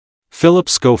Phillip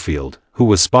Schofield, who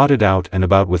was spotted out and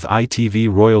about with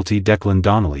ITV royalty Dec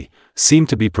Donnelly, seemed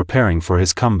to be preparing for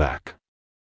his comeback.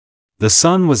 The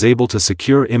Sun was able to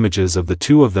secure images of the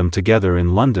two of them together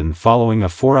in London following a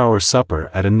 4-hour supper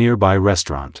at a nearby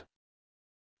restaurant.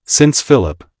 Since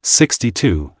Phillip,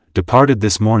 62, departed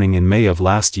this morning in May of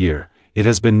last year, it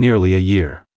has been nearly a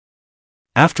year.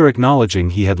 After acknowledging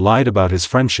he had lied about his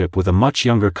friendship with a much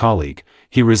younger colleague,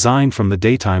 he resigned from the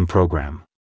daytime program.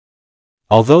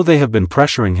 Although they have been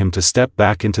pressuring him to step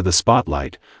back into the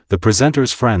spotlight, the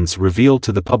presenter's friends revealed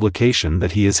to the publication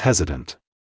that he is hesitant.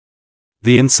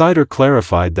 The insider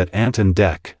clarified that Ant and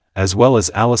Dec, as well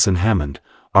as Alison Hammond,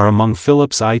 are among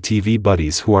Phillip's ITV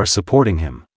buddies who are supporting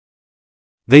him.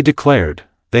 They declared,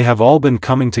 they have all been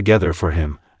coming together for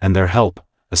him, and their help,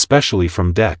 especially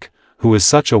from Dec, who is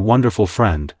such a wonderful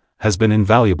friend, has been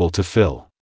invaluable to Phil.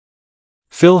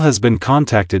 Phil has been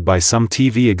contacted by some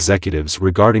TV executives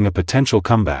regarding a potential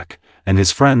comeback, and his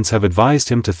friends have advised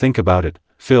him to think about it.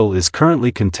 Phil is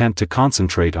currently content to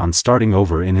concentrate on starting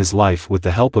over in his life with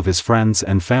the help of his friends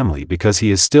and family because he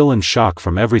is still in shock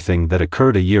from everything that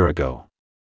occurred a year ago.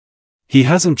 He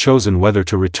hasn't chosen whether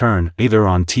to return, either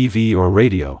on TV or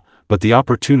radio, but the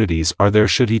opportunities are there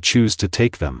should he choose to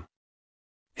take them.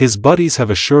 His buddies have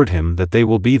assured him that they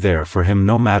will be there for him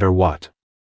no matter what.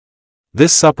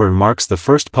 This supper marks the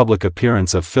first public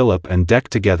appearance of Phillip and Dec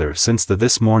together since the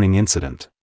This Morning incident.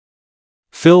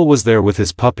 Phil was there with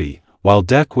his puppy, while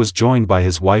Dec was joined by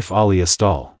his wife Alia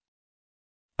Stahl.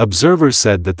 Observers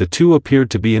said that the two appeared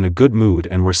to be in a good mood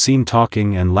and were seen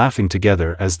talking and laughing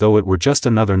together as though it were just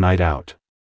another night out.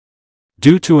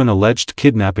 Due to an alleged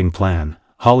kidnapping plan,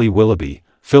 Holly Willoughby,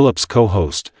 Phillip's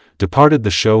co-host, departed the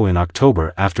show in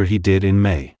October after he did in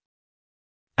May.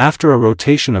 After a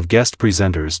rotation of guest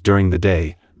presenters during the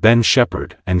day, Ben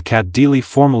Shepherd and Kat Deely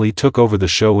formally took over the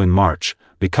show in March,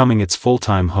 becoming its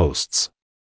full-time hosts.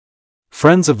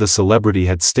 Friends of the celebrity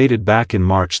had stated back in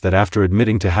March that after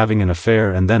admitting to having an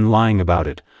affair and then lying about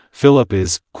it, Phillip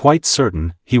is quite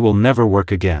certain he will never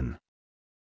work again.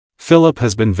 Phillip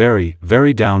has been very,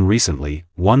 very down recently,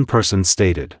 one person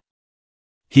stated.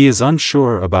 He is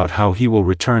unsure about how he will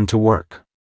return to work.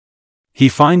 He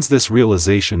finds this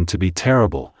realization to be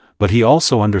terrible, but he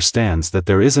also understands that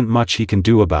there isn't much he can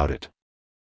do about it.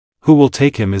 Who will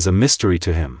take him is a mystery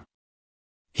to him.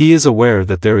 He is aware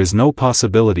that there is no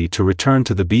possibility to return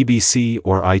to the BBC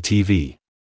or ITV.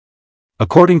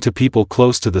 According to people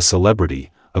close to the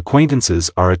celebrity,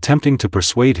 acquaintances are attempting to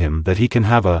persuade him that he can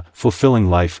have a fulfilling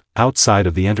life outside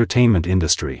of the entertainment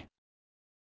industry.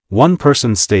 One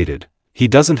person stated, he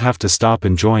doesn't have to stop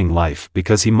enjoying life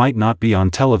because he might not be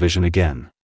on television again.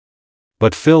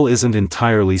 But Phil isn't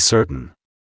entirely certain.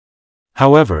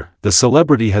 However, the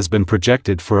celebrity has been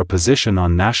projected for a position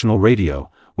on national radio,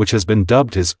 which has been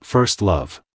dubbed his first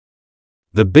love.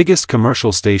 The biggest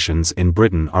commercial stations in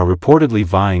Britain are reportedly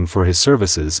vying for his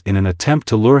services in an attempt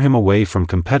to lure him away from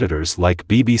competitors like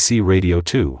BBC Radio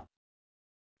 2.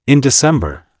 In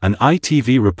December, an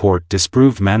ITV report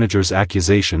disproved managers'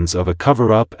 accusations of a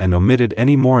cover-up and omitted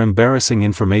any more embarrassing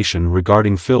information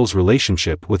regarding Phil's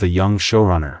relationship with a young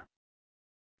showrunner.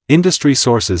 Industry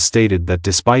sources stated that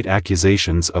despite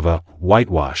accusations of a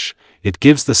whitewash, it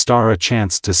gives the star a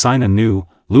chance to sign a new,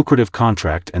 lucrative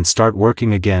contract and start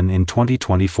working again in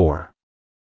 2024.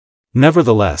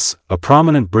 Nevertheless, a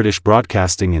prominent British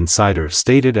broadcasting insider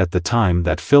stated at the time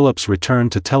that Phillip's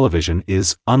return to television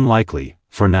is unlikely,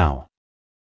 for now.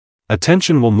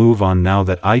 Attention will move on now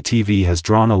that ITV has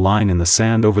drawn a line in the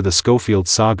sand over the Schofield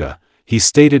saga. He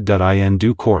stated that in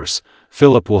due course,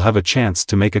 Phillip will have a chance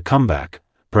to make a comeback,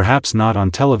 perhaps not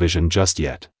on television just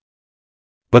yet.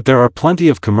 But there are plenty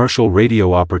of commercial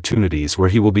radio opportunities where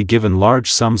he will be given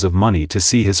large sums of money to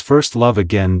see his first love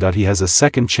again. He has a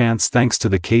second chance thanks to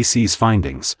the KC's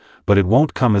findings, but it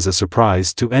won't come as a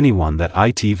surprise to anyone that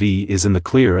ITV is in the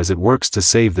clear as it works to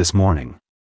save This Morning.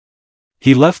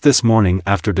 He left This Morning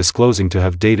after disclosing to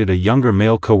have dated a younger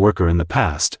male co-worker in the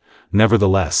past.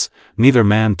 Nevertheless, neither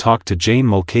man talked to Jane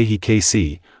Mulcahy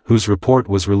KC, whose report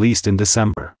was released in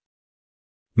December.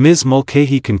 Ms.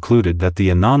 Mulcahy concluded that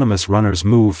the anonymous runner's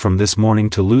move from This Morning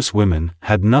to Loose Women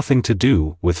had nothing to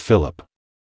do with Phillip.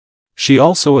 She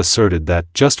also asserted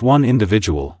that just one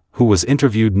individual, who was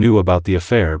interviewed, knew about the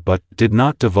affair but did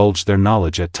not divulge their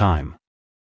knowledge at time.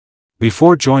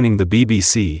 Before joining the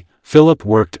BBC, Phillip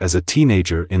worked as a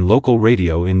teenager in local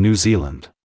radio in New Zealand.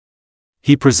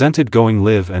 He presented Going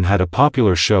Live and had a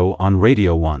popular show on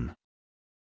Radio 1.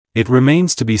 It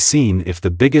remains to be seen if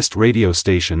the biggest radio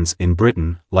stations in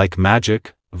Britain, like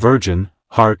Magic, Virgin,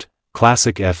 Heart,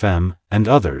 Classic FM, and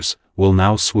others, will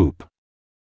now swoop.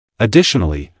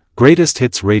 Additionally, Greatest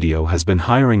Hits Radio has been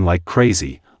hiring like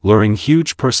crazy, luring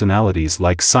huge personalities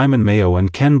like Simon Mayo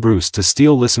and Ken Bruce to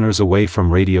steal listeners away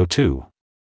from Radio 2.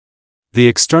 The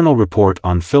external report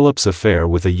on Phillip's affair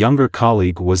with a younger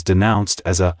colleague was denounced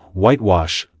as a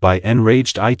whitewash by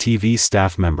enraged ITV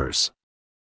staff members.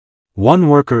 One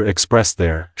worker expressed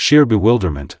their sheer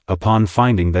bewilderment upon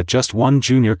finding that just one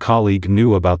junior colleague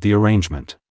knew about the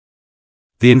arrangement.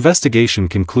 The investigation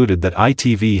concluded that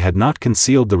ITV had not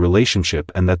concealed the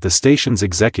relationship and that the station's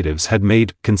executives had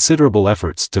made considerable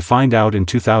efforts to find out in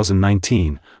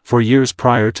 2019, 4 years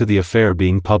prior to the affair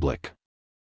being public.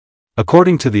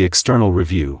 According to the external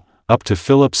review, up to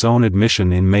Phillip's own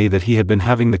admission in May that he had been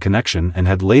having the connection and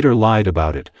had later lied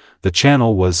about it, the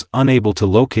channel was unable to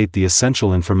locate the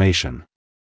essential information.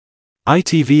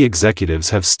 ITV executives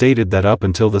have stated that up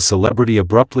until the celebrity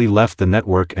abruptly left the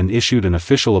network and issued an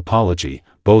official apology,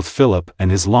 both Phillip and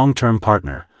his long-term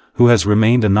partner, who has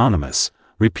remained anonymous,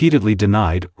 repeatedly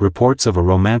denied reports of a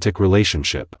romantic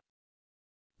relationship.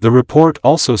 The report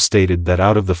also stated that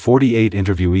out of the 48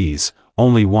 interviewees,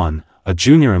 only one, a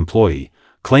junior employee,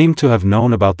 claimed to have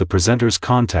known about the presenter's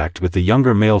contact with the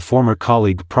younger male former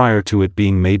colleague prior to it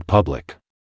being made public.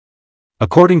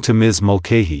 According to Ms.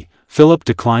 Mulcahy, Phillip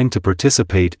declined to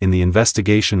participate in the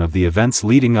investigation of the events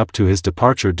leading up to his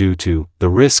departure due to the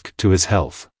risk to his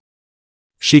health.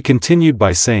 She continued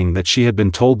by saying that she had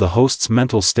been told the host's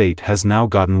mental state has now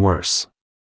gotten worse.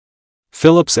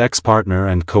 Phillip's ex-partner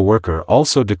and co-worker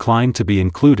also declined to be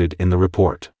included in the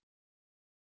report.